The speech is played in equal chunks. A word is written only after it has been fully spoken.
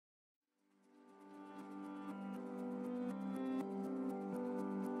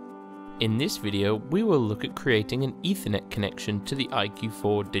In this video, we will look at creating an Ethernet connection to the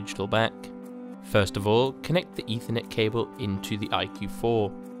IQ4 digital back. First of all, connect the Ethernet cable into the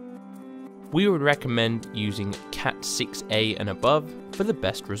IQ4. We would recommend using Cat6a and above for the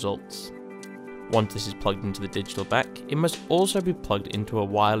best results. Once this is plugged into the digital back, it must also be plugged into a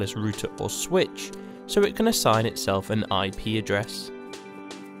wireless router or switch so it can assign itself an IP address.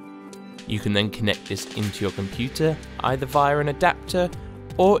 You can then connect this into your computer either via an adapter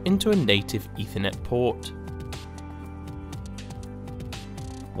or into a native Ethernet port.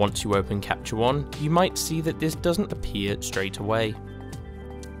 Once you open Capture One, you might see that this doesn't appear straight away.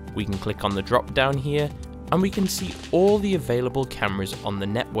 We can click on the drop down here and we can see all the available cameras on the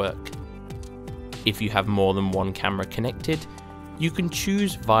network. If you have more than one camera connected, you can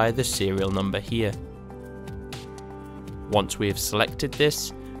choose via the serial number here. Once we have selected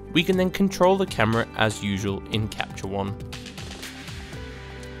this, we can then control the camera as usual in Capture One.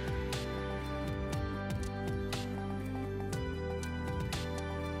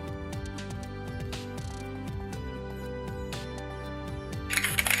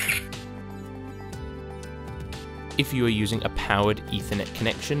 If you are using a powered Ethernet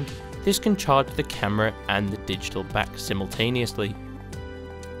connection, this can charge the camera and the digital back simultaneously.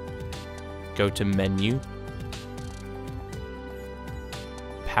 Go to Menu,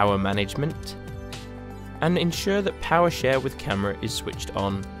 Power Management, and ensure that Power Share with Camera is switched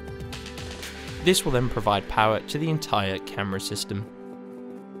on. This will then provide power to the entire camera system.